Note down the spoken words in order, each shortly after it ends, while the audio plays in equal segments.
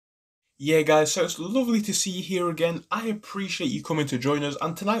Yeah guys, so it's lovely to see you here again. I appreciate you coming to join us,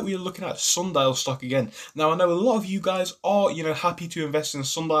 and tonight we are looking at Sundial stock again. Now I know a lot of you guys are, happy to invest in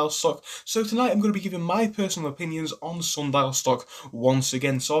Sundial stock, so tonight I'm going to be giving my personal opinions on Sundial stock once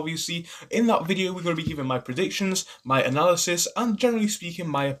again. So obviously in that video we're going to be giving my predictions, my analysis, and generally speaking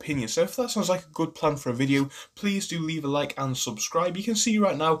my opinion. So if that sounds like a good plan for a video, please do leave a like and subscribe. You can see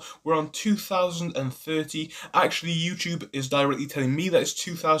right now we're on 2030. Actually YouTube is directly telling me that it's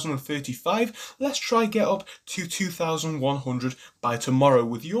 2035. Let's try get up to 2100 by tomorrow.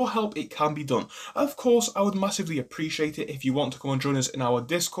 With your help it can be done. Of course I would massively appreciate it if you want to come and join us in our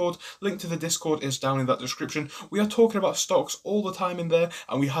Discord. Link to the Discord is down in that description. We are talking about stocks all the time in there,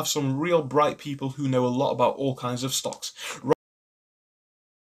 and we have some real bright people who know a lot about all kinds of stocks.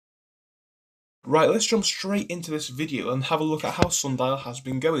 Right, let's jump straight into this video and have a look at how Sundial has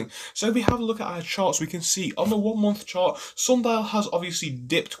been going. So if we have a look at our charts, we can see on the 1 month chart, Sundial has obviously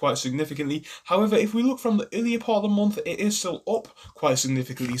dipped quite significantly. However, if we look from the earlier part of the month, it is still up quite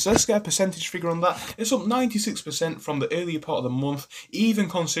significantly. So let's get a percentage figure on that. It's up 96% from the earlier part of the month, even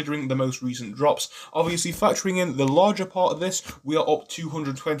considering the most recent drops. Obviously, factoring in the larger part of this, we are up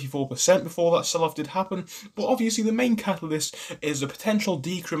 224% before that sell-off did happen. But obviously, the main catalyst is the potential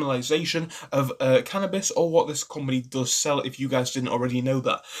decriminalization of cannabis, or what this company does sell, if you guys didn't already know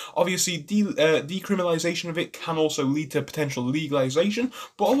that. Obviously decriminalization of it can also lead to potential legalization,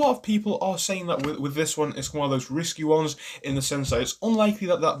 but a lot of people are saying that with this one it's one of those risky ones, in the sense that it's unlikely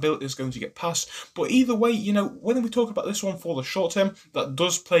that that bill is going to get passed. But either way, when we talk about this one for the short term, that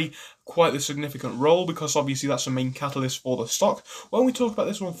does play quite a significant role, because obviously that's the main catalyst for the stock. When we talk about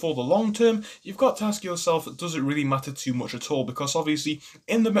this one for the long term, you've got to ask yourself, does it really matter too much at all? Because obviously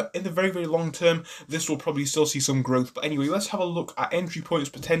in the very long term, this will probably still see some growth. But anyway, let's have a look at entry points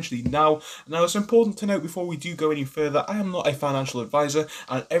potentially now. Now it's important to note before we do go any further, I am not a financial advisor,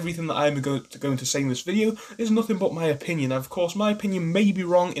 and everything that I am going to say in this video is nothing but my opinion. Of course, my opinion may be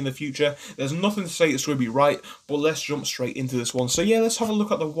wrong in the future. There's nothing to say it's going to be right, but let's jump straight into this one. So yeah, let's have a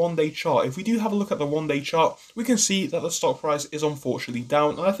look at the 1 day chart. If we do have a look at the 1 day chart, we can see that the stock price is unfortunately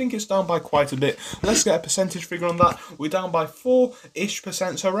down, and I think it's down by quite a bit. Let's get a percentage figure on that. We're down by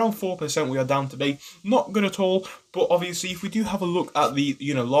 4-ish%, so around 4% we are down today. Not good at all, but obviously if we do have a look at the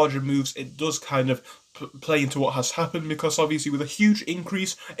larger moves, it does kind of play into what has happened, because obviously with a huge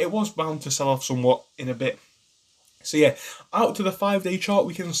increase it was bound to sell off somewhat in a bit. So yeah, out to the 5 day chart,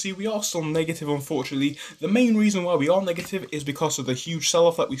 we can see we are still negative, unfortunately. The main reason why we are negative is because of the huge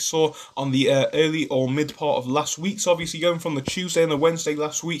sell-off that we saw on the early or mid part of last week. So obviously going from the Tuesday and the Wednesday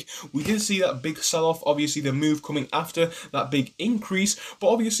last week, we did see that big sell-off, obviously the move coming after that big increase. But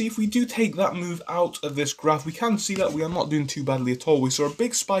obviously if we do take that move out of this graph, we can see that we are not doing too badly at all. We saw a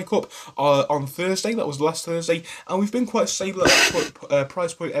big spike up on Thursday, that was last Thursday, and we've been quite stable at that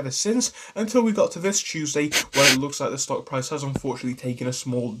price point ever since, until we got to this Tuesday, where it looks like the stock price has unfortunately taken a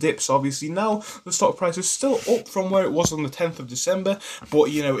small dip. So obviously now the stock price is still up from where it was on the 10th of December, but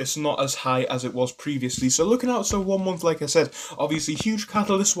it's not as high as it was previously. So looking out, so 1 month, like I said, obviously huge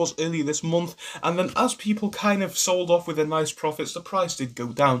catalyst was early this month, and then as people kind of sold off with their nice profits, the price did go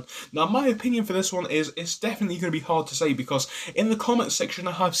down. Now my opinion for this one is it's definitely going to be hard to say, because in the comment section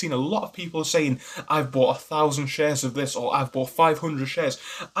I have seen a lot of people saying I've bought 1,000 shares of this, or I've bought 500 shares.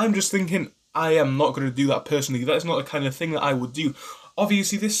 I'm just thinking, I am not going to do that personally. That is not the kind of thing that I would do.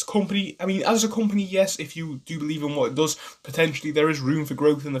 Obviously, this company, I mean, as a company, yes, if you do believe in what it does, potentially there is room for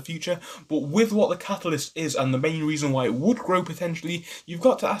growth in the future. But with what the catalyst is, and the main reason why it would grow potentially, you've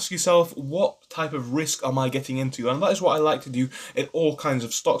got to ask yourself, what type of risk am I getting into? And that is what I like to do in all kinds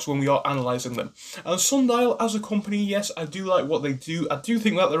of stocks when we are analysing them. And Sundial, as a company, yes, I do like what they do. I do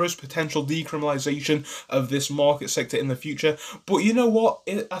think that there is potential decriminalisation of this market sector in the future. But you know what?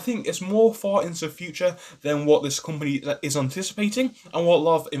 I think it's more far into the future than what this company is anticipating, and what a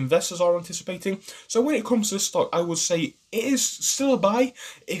lot of investors are anticipating. So when it comes to this stock, I would say it is still a buy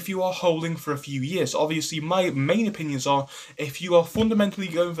if you are holding for a few years. Obviously, my main opinions are, if you are fundamentally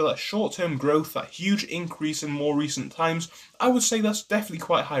going for that short-term growth, that huge increase in more recent times, I would say that's definitely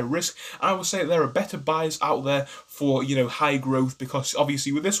quite high risk. I would say that there are better buys out there for, high growth, because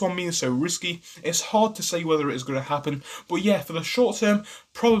obviously with this one being so risky, it's hard to say whether it is going to happen. But yeah, for the short term,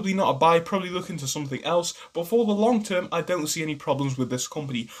 probably not a buy, probably look into something else. But for the long term, I don't see any problems with this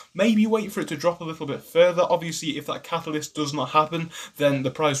company. Maybe wait for it to drop a little bit further. Obviously, if that catalyst does not happen, then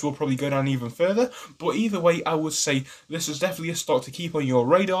the price will probably go down even further. But either way, I would say this is definitely a stock to keep on your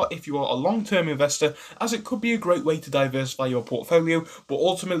radar if you are a long-term investor, as it could be a great way to diversify your portfolio. But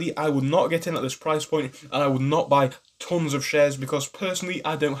ultimately, I would not get in at this price point, and I would not buy tons of shares, because personally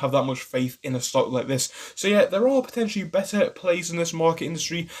I don't have that much faith in a stock like this. So yeah, there are potentially better plays in this market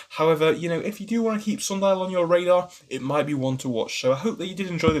industry. However, you know, if you do want to keep Sundial on your radar, it might be one to watch. So I hope that you did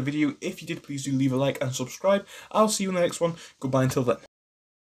enjoy the video. If you did, please do leave a like and subscribe. I'll see you in the next one. Goodbye until then.